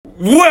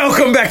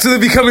Welcome back to the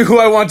Becoming Who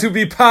I Want to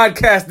Be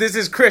podcast. This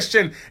is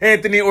Christian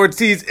Anthony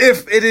Ortiz.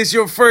 If it is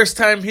your first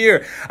time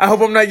here, I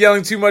hope I'm not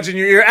yelling too much in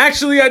your ear.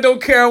 Actually, I don't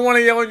care. I want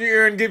to yell in your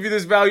ear and give you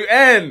this value.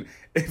 And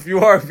if you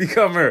are a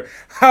becomer,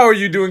 how are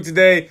you doing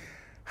today?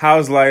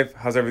 How's life?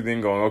 How's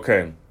everything going?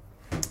 Okay.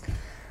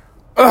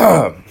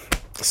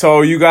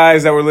 So you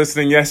guys that were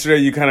listening yesterday,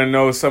 you kind of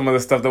know some of the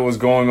stuff that was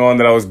going on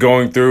that I was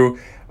going through.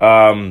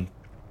 And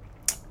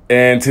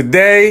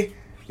today,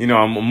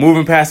 I'm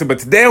moving past it, but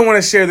today I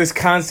want to share this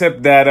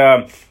concept that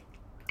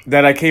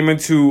I came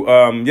into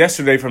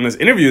yesterday from this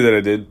interview that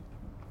I did.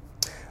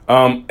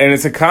 And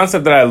it's a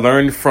concept that I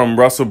learned from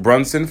Russell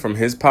Brunson from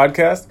his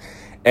podcast.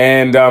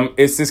 And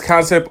it's this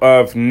concept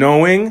of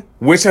knowing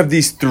which of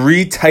these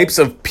three types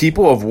of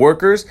people, of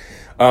workers,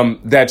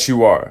 that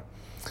you are.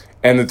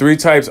 And the three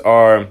types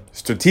are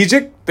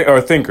strategic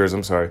thinkers,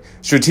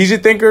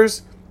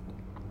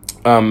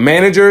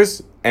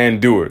 managers,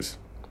 and doers.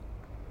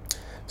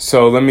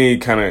 So let me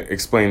kind of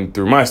explain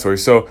through my story.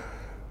 So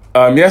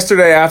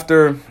yesterday,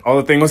 after all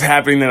the thing was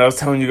happening that I was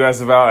telling you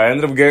guys about, I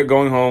ended up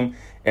going home,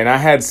 and I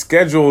had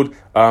scheduled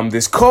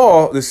this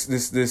call,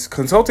 this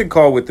consulting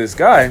call with this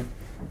guy.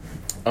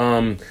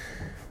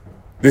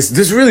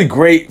 This really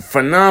great,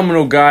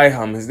 phenomenal guy.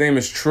 His name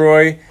is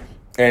Troy,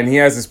 and he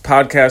has this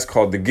podcast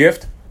called The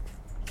Gift.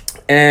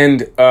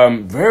 And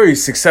very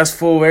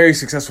successful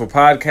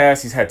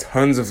podcast. He's had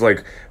tons of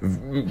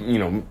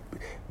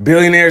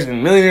billionaires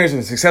and millionaires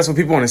and successful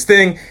people on his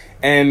thing.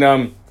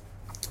 And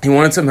he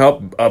wanted some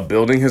help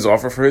building his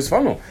offer for his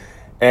funnel.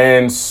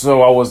 And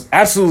so I was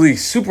absolutely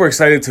super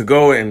excited to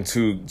go and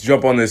to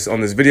jump on this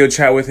video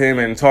chat with him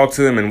and talk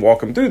to him and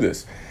walk him through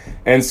this.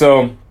 And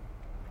so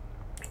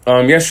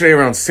yesterday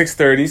around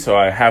 6:30, so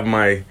I have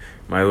my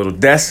little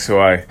desk. So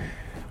I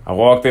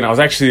walked in. I was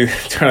actually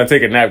trying to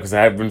take a nap because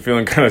I have been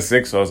feeling kind of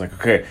sick. So I was like,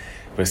 okay,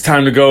 but it's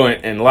time to go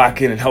and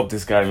lock in and help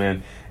this guy,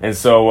 man. And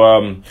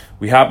so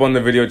we hop on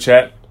the video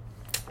chat,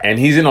 and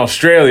he's in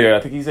Australia. I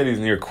think he said he's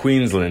near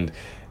Queensland.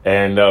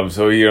 And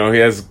so, he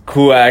has a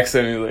cool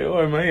accent. He's like,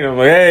 oh, man. I'm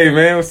like, hey,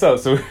 man, what's up?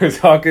 So we were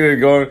talking and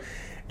going.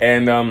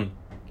 And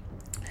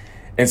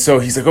so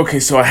he's like, okay,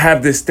 so I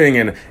have this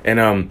thing.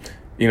 And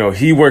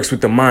he works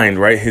with the mind,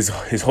 right? His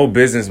whole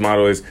business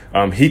model is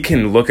he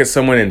can look at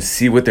someone and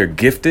see what their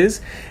gift is,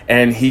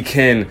 and he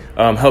can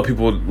help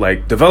people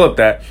develop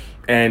that.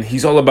 And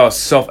he's all about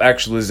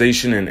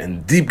self-actualization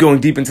and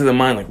going deep into the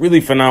mind,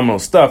 really phenomenal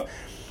stuff.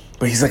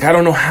 But he's like, I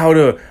don't know how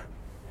to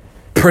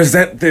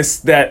present this,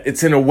 that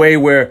it's in a way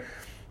where,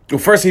 well,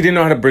 first he didn't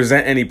know how to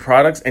present any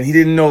products, and he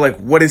didn't know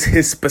what is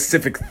his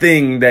specific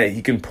thing that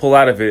he can pull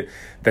out of it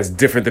that's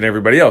different than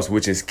everybody else,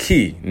 which is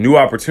key. New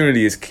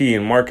opportunity is key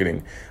in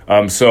marketing.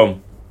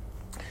 So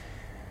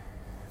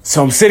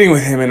I'm sitting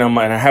with him, and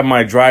I have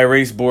my dry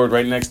erase board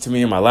right next to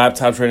me, and my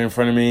laptop's right in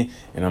front of me,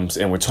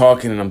 and we're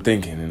talking, and I'm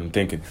thinking,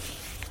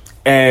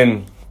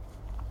 and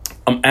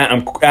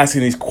I'm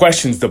asking these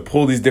questions to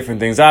pull these different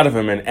things out of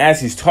him. And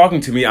as he's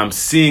talking to me, I'm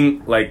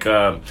seeing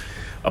a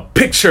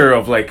picture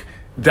of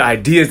the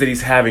ideas that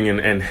he's having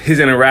and his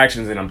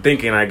interactions. And I'm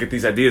thinking, I get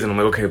these ideas, and I'm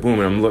like, okay, boom,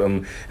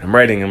 and I'm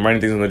writing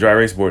things on the dry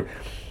erase board.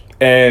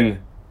 And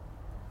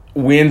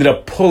we ended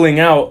up pulling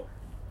out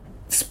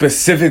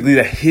specifically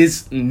that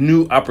his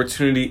new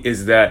opportunity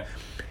is that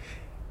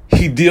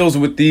he deals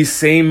with these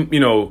same,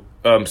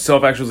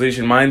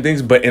 self-actualization mind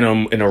things, but in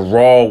a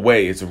raw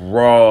way. It's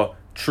raw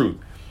truth.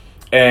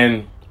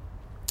 And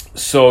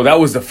so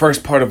that was the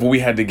first part of what we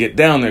had to get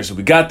down there. So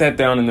we got that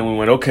down, and then we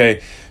went,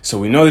 okay, so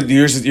we know that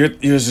yours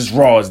is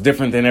raw. It's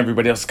different than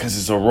everybody else because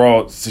it's a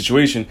raw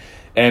situation.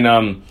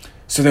 And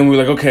so then we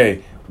were like,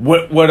 okay,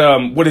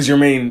 what is your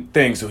main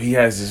thing? So he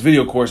has this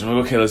video course, and we're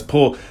like, okay, let's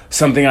pull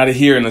something out of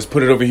here, and let's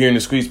put it over here in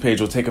the squeeze page.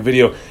 We'll take a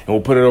video, and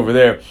we'll put it over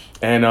there.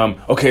 And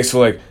okay,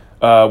 so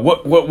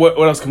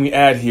what else can we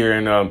add here?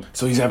 And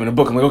so he's having a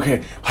book. I'm like,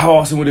 okay, how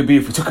awesome would it be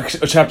if we took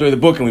a chapter of the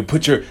book and we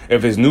put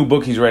if his new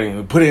book he's writing,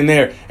 we put it in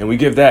there and we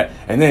give that.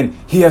 And then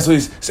he has all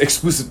these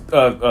exclusive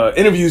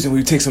interviews, and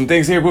we take some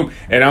things here, boom.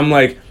 And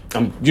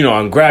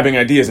I'm grabbing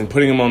ideas and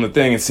putting them on the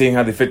thing and seeing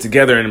how they fit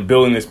together and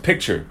building this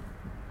picture.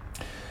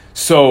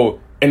 So,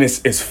 and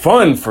it's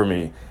fun for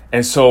me.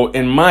 And so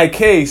in my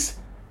case,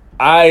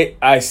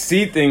 I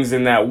see things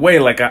in that way.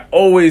 I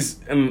always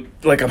am,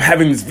 I'm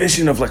having this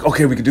vision of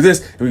okay, we could do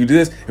this, and we could do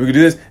this, and we could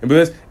do this, and do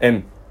this,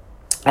 and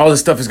all this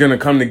stuff is going to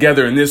come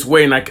together in this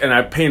way, and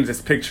I paint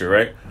this picture,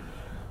 right?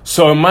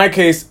 So in my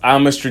case,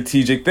 I'm a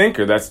strategic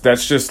thinker. That's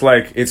just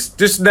it's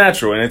just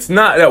natural, and it's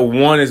not that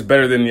one is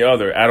better than the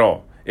other at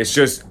all. It's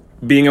just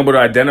being able to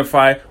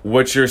identify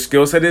what your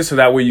skill set is, so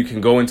that way you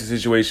can go into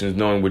situations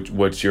knowing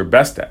what you're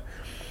best at.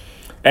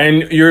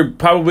 And you're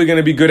probably going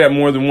to be good at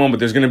more than one, but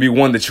there's going to be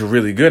one that you're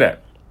really good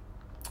at.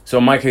 So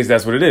in my case,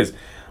 that's what it is.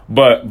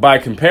 But by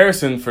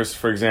comparison,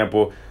 for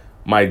example,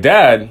 my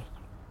dad,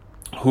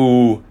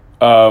 who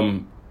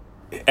in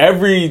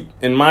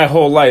my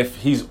whole life,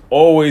 he's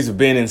always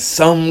been in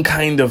some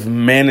kind of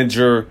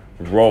manager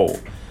role.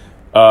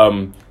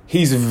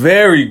 He's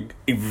very,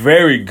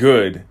 very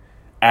good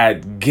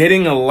at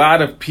getting a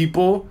lot of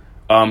people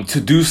to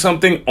do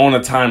something on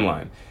a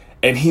timeline.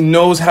 and he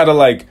knows how to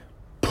like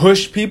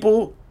push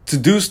people to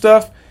do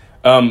stuff,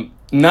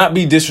 not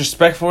be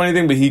disrespectful or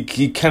anything, but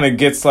he kind of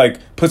gets like,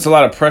 puts a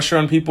lot of pressure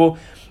on people,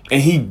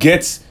 and he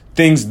gets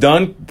things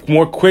done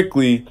more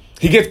quickly.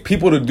 He gets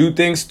people to do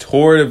things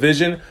toward a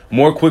vision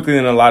more quickly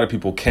than a lot of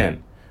people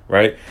can,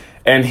 right?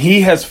 And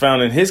he has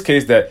found in his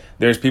case that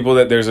there's people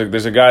that there's a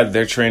guy that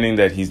they're training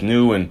that he's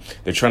new, and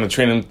they're trying to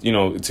train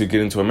him, to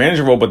get into a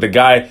manager role, but the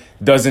guy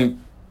doesn't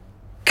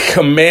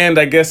command,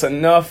 I guess,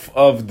 enough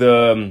of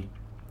the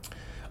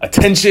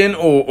attention,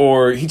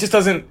 or he just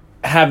doesn't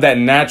have that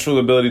natural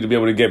ability to be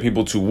able to get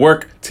people to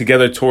work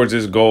together towards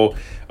his goal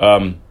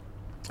in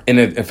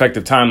an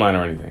effective timeline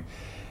or anything.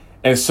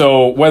 And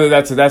so whether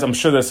that's I'm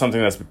sure that's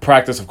something that's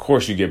practice. Of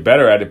course, you get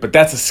better at it, but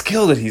that's a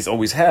skill that he's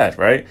always had,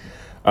 right?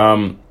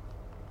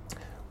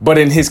 But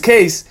in his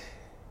case,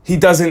 he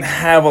doesn't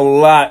have a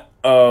lot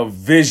of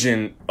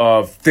vision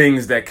of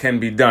things that can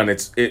be done.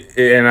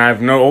 And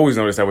I've always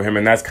noticed that with him,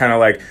 and that's kind of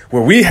like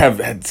where we have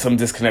had some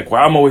disconnect.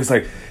 Where I'm always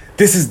like,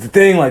 this is the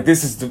thing, like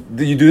this is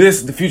you do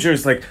this. The future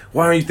is like,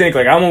 why don't you think?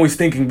 Like I'm always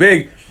thinking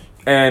big,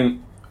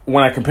 and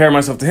when I compare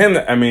myself to him,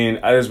 I mean,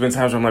 there's been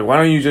times where I'm like, why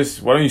don't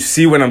you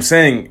see what I'm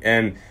saying?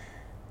 And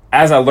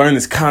as I learned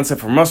this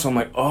concept from Russell, I'm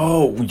like,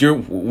 oh,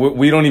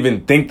 we don't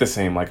even think the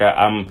same. Like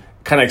I'm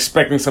kind of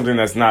expecting something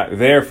that's not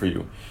there for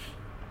you.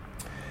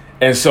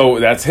 And so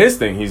that's his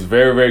thing. He's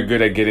very, very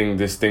good at getting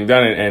this thing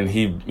done. And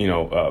he,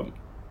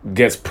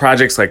 gets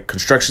projects like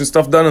construction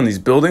stuff done on these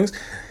buildings.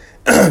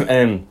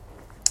 And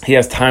he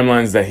has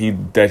timelines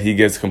that he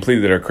gets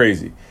completed that are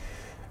crazy.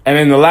 And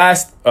then the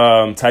last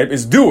type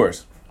is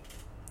doers.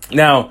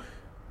 Now,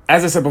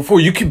 as I said before,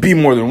 you can be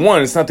more than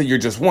one. It's not that you're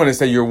just one. It's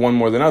that you're one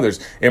more than others.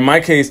 In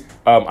my case,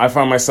 I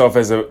find myself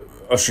as a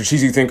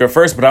strategic thinker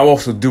first, but I'm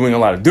also doing a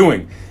lot of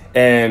doing.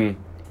 And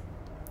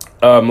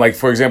like,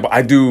 for example,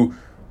 I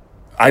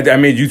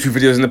made YouTube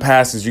videos in the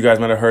past, as you guys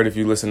might have heard if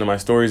you listen to my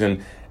stories.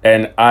 And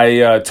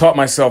I taught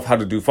myself how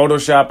to do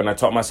Photoshop, and I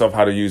taught myself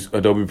how to use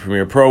Adobe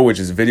Premiere Pro, which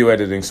is video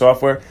editing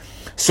software.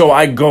 So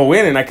I go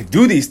in and I could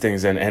do these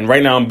things. And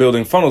right now I'm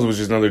building funnels, which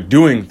is another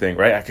doing thing,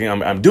 right?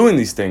 I'm doing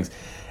these things.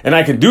 And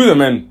I can do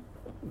them,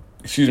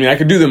 I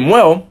can do them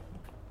well,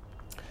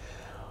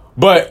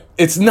 but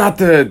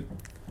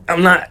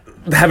I'm not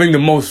having the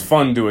most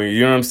fun doing it.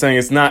 You know what I'm saying?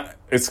 It's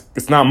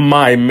not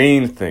my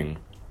main thing.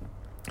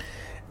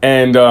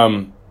 And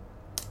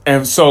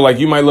so like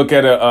you might look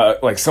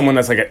at like someone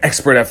that's like an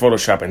expert at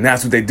Photoshop, and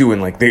that's what they do.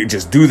 And like they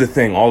just do the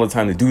thing all the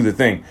time. They do the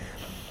thing.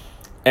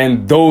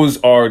 And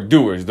those are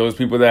doers. Those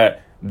people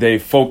that they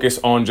focus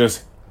on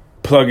just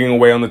plugging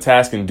away on the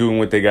task and doing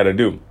what they got to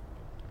do.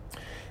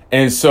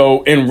 And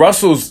so in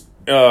Russell's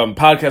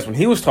podcast, when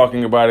he was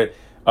talking about it,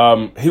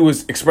 he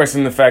was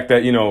expressing the fact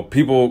that,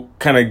 people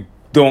kind of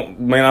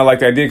may not like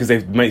the idea because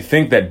they might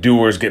think that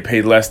doers get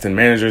paid less than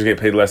managers, get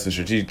paid less than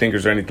strategic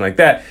thinkers or anything like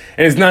that.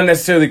 And it's not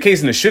necessarily the case,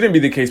 and it shouldn't be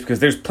the case,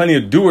 because there's plenty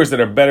of doers that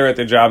are better at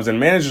their jobs than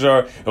managers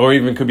are, or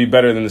even could be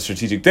better than the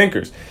strategic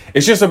thinkers.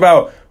 It's just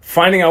about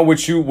finding out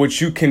what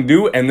you can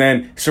do, and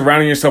then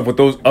surrounding yourself with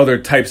those other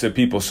types of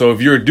people. So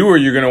if you're a doer,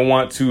 you're going to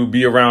want to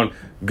be around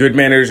good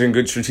managers and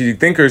good strategic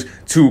thinkers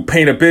to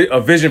paint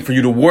a vision for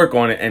you to work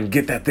on it and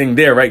get that thing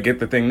there, right? Get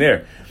the thing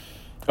there.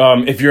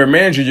 If you're a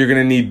manager, you're going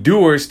to need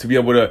doers to be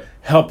able to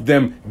help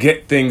them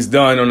get things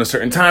done on a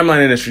certain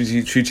timeline, and a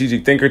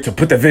strategic thinker to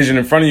put the vision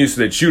in front of you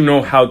so that you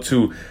know how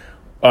to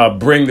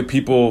bring the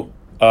people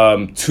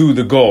to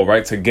the goal,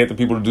 right? To get the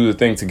people to do the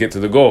thing to get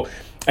to the goal.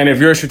 And if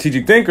you're a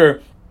strategic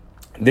thinker,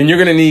 then you're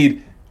going to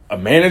need a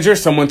manager,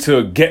 someone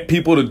to get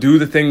people to do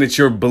the thing that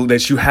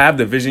you have,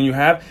 the vision you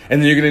have, and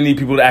then you're going to need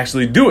people to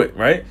actually do it,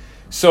 right?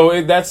 So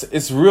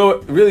it's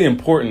really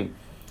important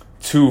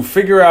to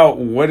figure out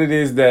what it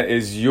is that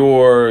is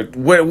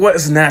what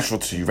is natural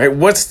to you, right?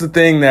 What's the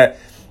thing that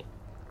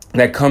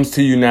comes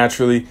to you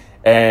naturally,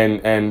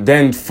 and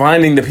then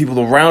finding the people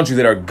around you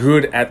that are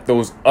good at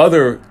those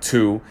other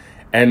two,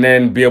 and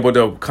then be able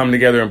to come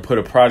together and put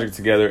a project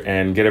together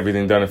and get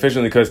everything done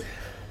efficiently, because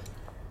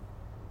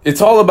it's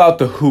all about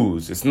the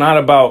who's. It's not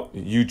about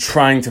you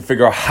trying to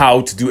figure out how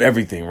to do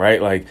everything,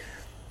 right? Like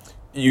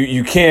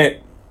you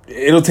can't.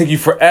 It'll take you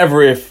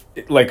forever if,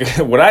 like,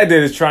 what I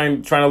did is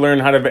trying to learn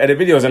how to edit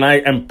videos, and I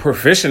am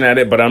proficient at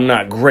it, but I'm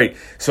not great.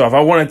 So if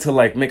I wanted to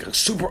like make a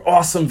super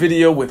awesome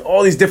video with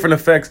all these different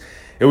effects,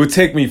 it would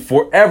take me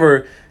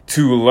forever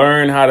to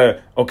learn how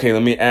to, okay,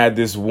 let me add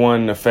this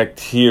one effect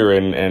here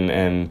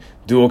and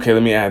do, okay,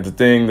 let me add the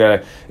thing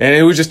and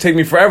it would just take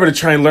me forever to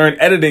try and learn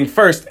editing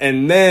first,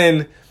 and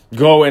then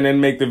go and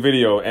then make the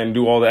video and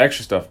do all the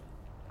extra stuff.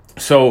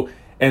 So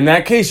in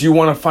that case, you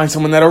want to find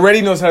someone that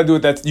already knows how to do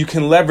it, that you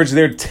can leverage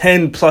their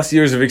 10 plus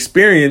years of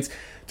experience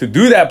to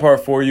do that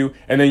part for you,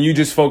 and then you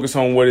just focus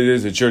on what it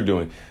is that you're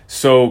doing.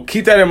 So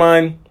keep that in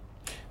mind.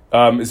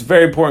 It's a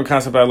very important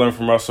concept I learned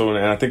from Russell,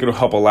 and I think it'll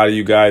help a lot of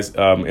you guys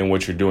in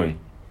what you're doing.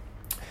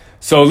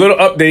 So a little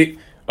update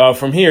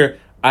from here.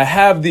 I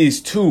have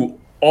these 2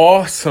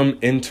 awesome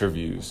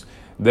interviews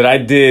that I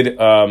did.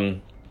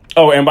 And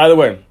by the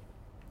way,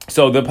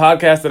 so the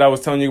podcast that I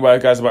was telling you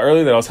guys about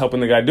earlier, that I was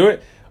helping the guy do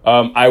it,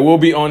 I will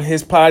be on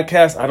his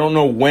podcast. I don't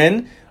know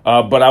when,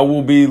 but I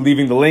will be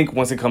leaving the link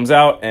once it comes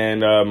out.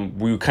 And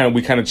we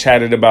kind of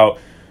chatted about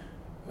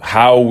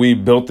how we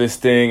built this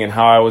thing and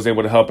how I was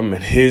able to help him,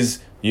 and his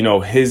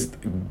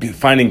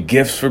finding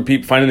gifts for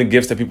people, finding the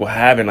gifts that people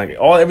have, and like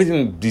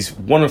everything, these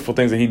wonderful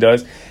things that he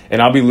does.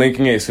 And I'll be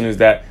linking it as soon as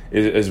that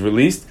is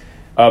released.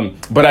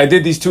 But I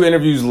did these 2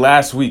 interviews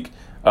last week,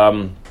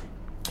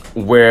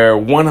 where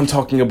one, I'm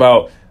talking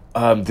about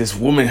this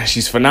woman.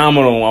 She's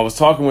phenomenal. I was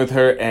talking with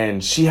her,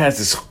 and she has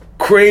this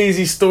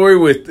crazy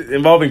story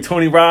involving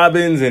Tony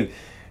Robbins and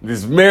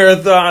this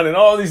marathon and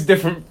all these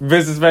different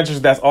business ventures.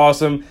 That's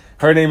awesome.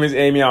 Her name is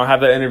Amy. I'll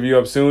have that interview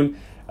up soon.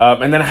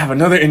 And then I have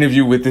another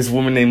interview with this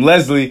woman named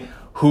Leslie,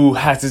 who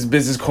has this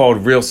business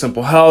called Real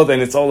Simple Health.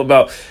 And it's all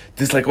about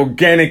this like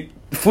organic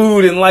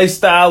food and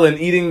lifestyle and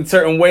eating a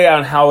certain way,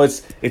 on how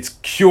it's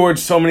cured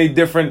so many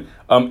different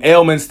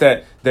ailments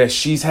that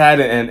she's had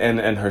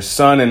and her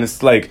son. And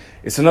it's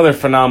another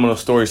phenomenal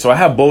story. So I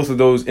have both of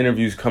those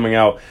interviews coming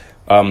out.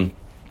 I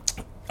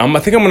think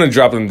I'm going to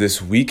drop them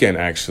this weekend,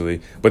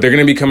 actually, but they're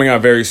going to be coming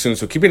out very soon.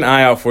 So keep an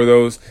eye out for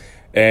those.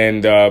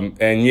 And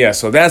yeah,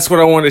 so that's what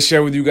I wanted to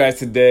share with you guys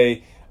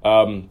today.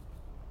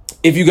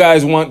 If you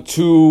guys want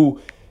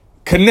to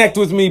connect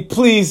with me,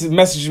 please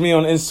message me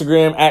on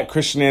Instagram at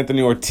Christian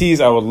Anthony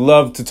Ortiz. I would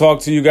love to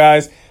talk to you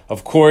guys.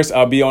 Of course,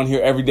 I'll be on here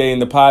every day in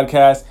the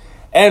podcast.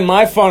 And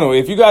my funnel,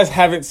 if you guys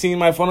haven't seen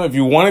my funnel, if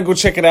you want to go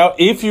check it out,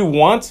 if you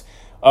want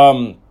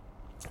a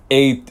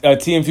tea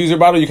infuser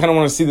bottle, you kind of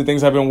want to see the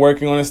things I've been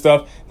working on and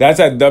stuff, that's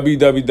at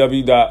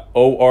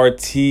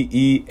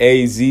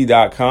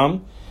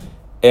www.orteaz.com.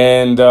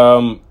 And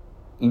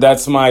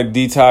that's my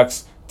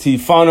detox tea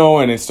funnel,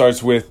 and it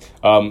starts with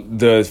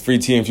the free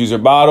tea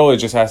infuser bottle. It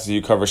just has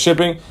to cover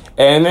shipping,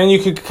 and then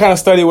you can kind of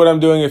study what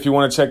I'm doing if you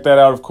want to check that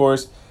out, of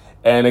course.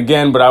 And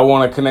again, but I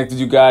want to connect with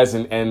you guys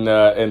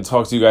and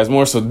talk to you guys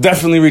more. So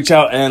definitely reach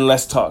out and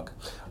let's talk.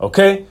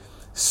 Okay,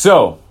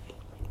 so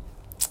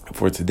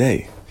for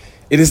today,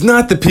 it is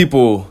not the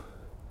people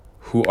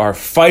who are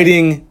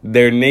fighting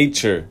their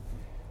nature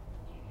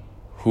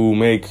who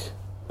make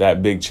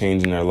that big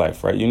change in their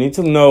life, right? You need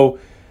to know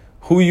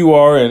who you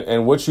are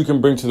and what you can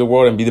bring to the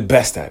world and be the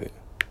best at it.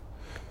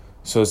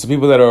 So it's the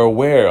people that are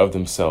aware of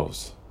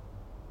themselves,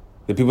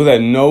 the people that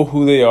know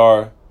who they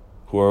are,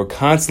 who are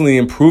constantly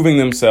improving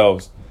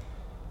themselves,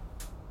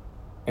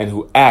 and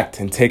who act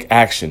and take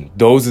action.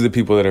 Those are the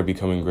people that are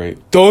becoming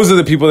great. Those are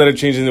the people that are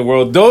changing the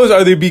world. Those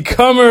are the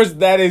becomers.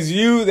 That is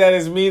you. That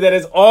is me. That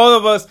is all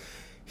of us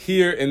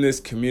here in this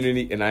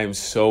community. And I am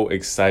so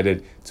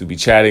excited to be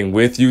chatting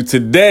with you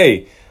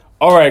today.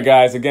 All right,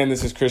 guys. Again,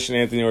 this is Christian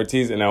Anthony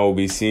Ortiz, and I will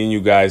be seeing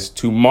you guys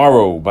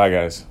tomorrow. Bye,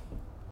 guys.